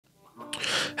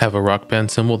Have a rock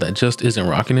band cymbal that just isn't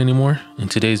rocking anymore? In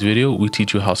today's video, we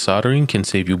teach you how soldering can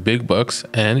save you big bucks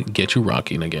and get you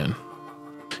rocking again.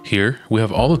 Here, we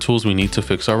have all the tools we need to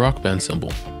fix our rock band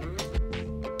cymbal.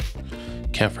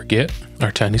 Can't forget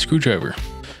our tiny screwdriver.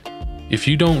 If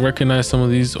you don't recognize some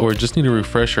of these or just need a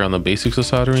refresher on the basics of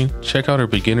soldering, check out our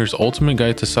Beginner's Ultimate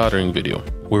Guide to Soldering video,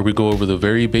 where we go over the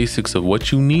very basics of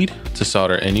what you need to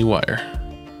solder any wire.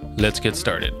 Let's get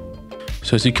started.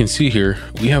 So as you can see here,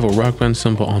 we have a rock band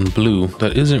cymbal on blue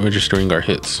that isn't registering our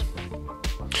hits.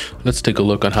 Let's take a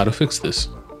look on how to fix this.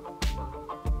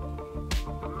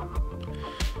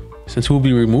 Since we'll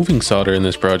be removing solder in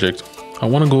this project, I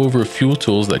want to go over a few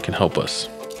tools that can help us.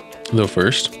 The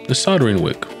first is soldering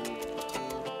wick.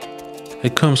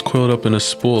 It comes coiled up in a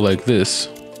spool like this,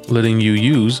 letting you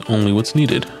use only what's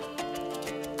needed.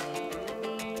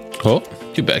 Oh,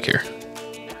 get back here.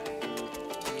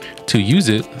 To use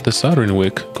it, the soldering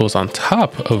wick goes on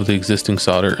top of the existing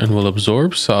solder and will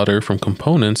absorb solder from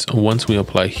components once we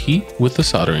apply heat with the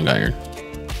soldering iron.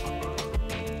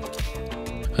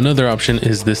 Another option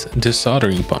is this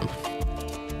desoldering pump.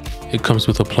 It comes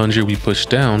with a plunger we push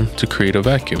down to create a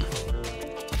vacuum.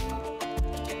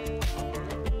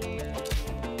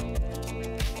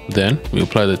 Then we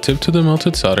apply the tip to the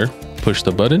melted solder, push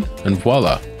the button, and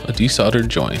voila, a desoldered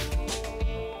joint.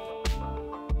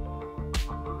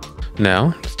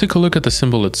 Now, let's take a look at the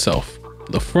cymbal itself.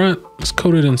 The front is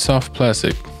coated in soft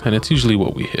plastic, and it's usually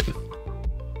what we hit.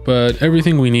 But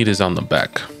everything we need is on the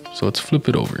back, so let's flip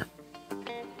it over.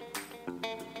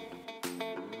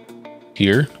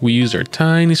 Here, we use our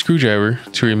tiny screwdriver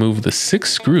to remove the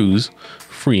 6 screws,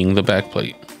 freeing the back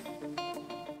plate.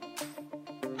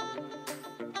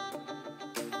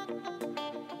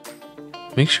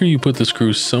 Make sure you put the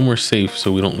screws somewhere safe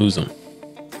so we don't lose them.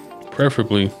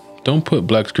 Preferably, don't put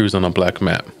black screws on a black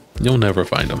mat. You'll never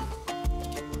find them.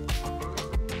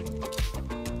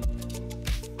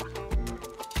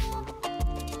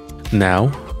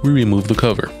 Now, we remove the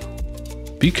cover.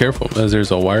 Be careful as there's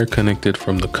a wire connected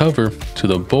from the cover to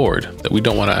the board that we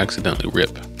don't want to accidentally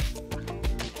rip.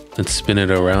 Let's spin it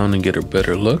around and get a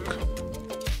better look.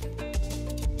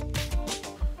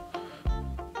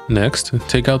 Next,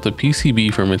 take out the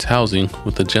PCB from its housing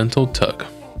with a gentle tug.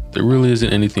 There really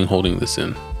isn't anything holding this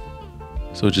in,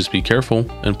 so just be careful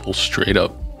and pull straight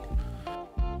up.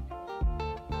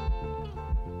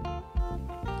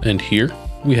 And here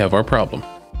we have our problem.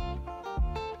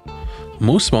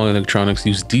 Most small electronics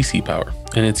use DC power,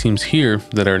 and it seems here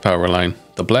that our power line,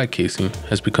 the black casing,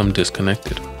 has become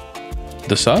disconnected.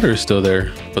 The solder is still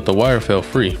there, but the wire fell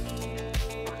free.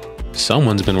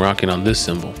 Someone's been rocking on this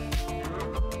cymbal.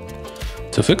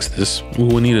 To fix this, we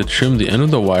will need to trim the end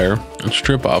of the wire and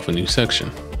strip off a new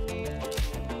section.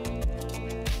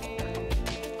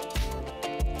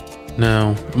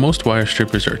 Now, most wire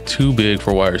strippers are too big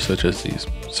for wires such as these,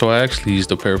 so I actually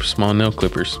used a pair of small nail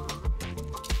clippers.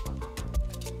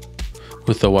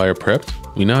 With the wire prepped,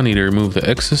 we now need to remove the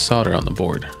excess solder on the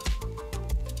board.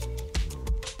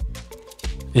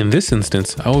 In this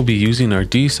instance, I will be using our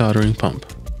desoldering pump.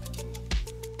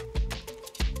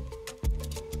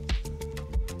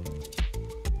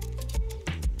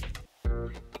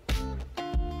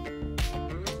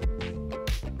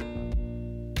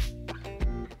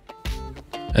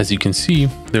 As you can see,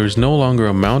 there is no longer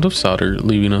a mound of solder,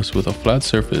 leaving us with a flat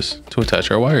surface to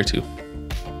attach our wire to.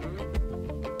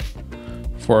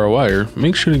 For our wire,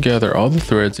 make sure to gather all the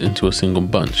threads into a single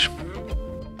bunch.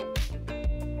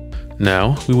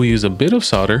 Now, we will use a bit of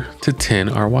solder to tin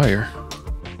our wire.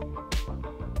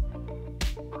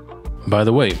 By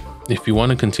the way, if you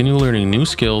want to continue learning new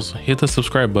skills, hit the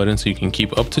subscribe button so you can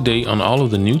keep up to date on all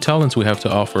of the new talents we have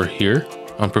to offer here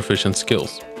on Proficient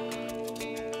Skills.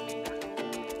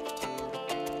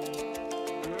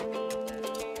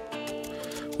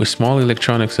 With small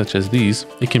electronics such as these,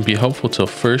 it can be helpful to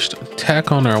first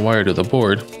tack on our wire to the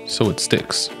board so it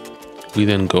sticks. We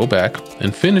then go back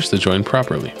and finish the joint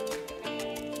properly.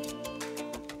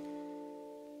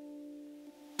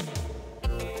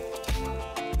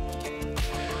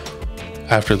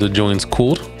 After the joint's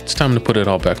cooled, it's time to put it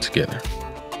all back together.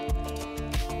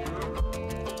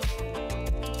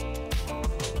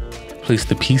 Place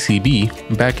the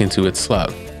PCB back into its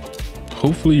slot.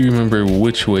 Hopefully you remember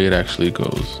which way it actually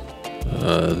goes.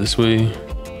 This way?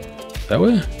 That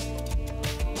way?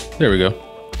 There we go.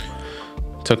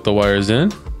 Tuck the wires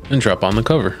in and drop on the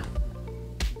cover.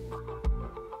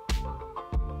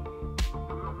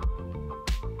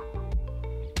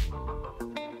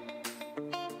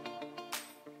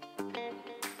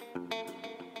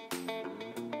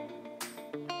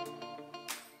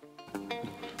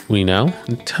 We now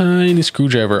tiny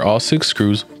screwdriver all 6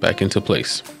 screws back into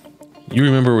place. You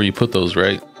remember where you put those,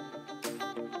 right?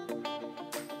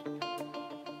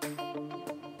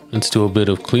 Let's do a bit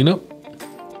of cleanup.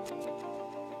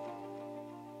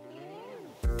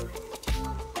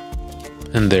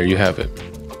 And there you have it.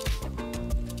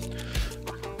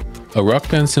 A rock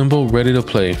band cymbal ready to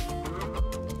play.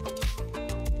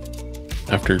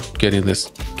 After getting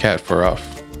this cat fur off.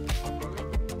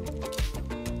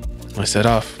 I said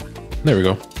off. There we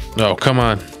go. Oh, come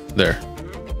on. There.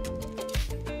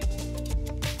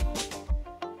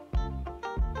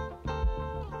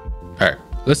 All right,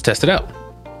 let's test it out.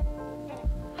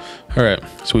 All right,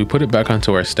 so we put it back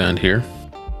onto our stand here.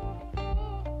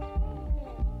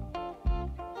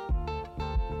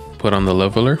 Put on the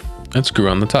leveler and screw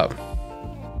on the top.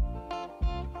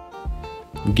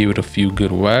 Give it a few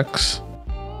good whacks.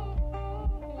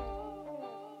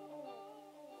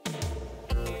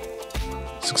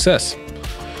 Success.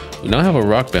 We now have a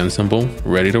rock band cymbal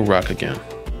ready to rock again.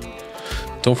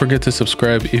 Don't forget to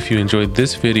subscribe if you enjoyed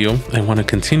this video and want to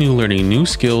continue learning new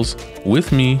skills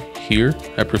with me here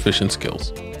at Proficient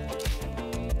Skills.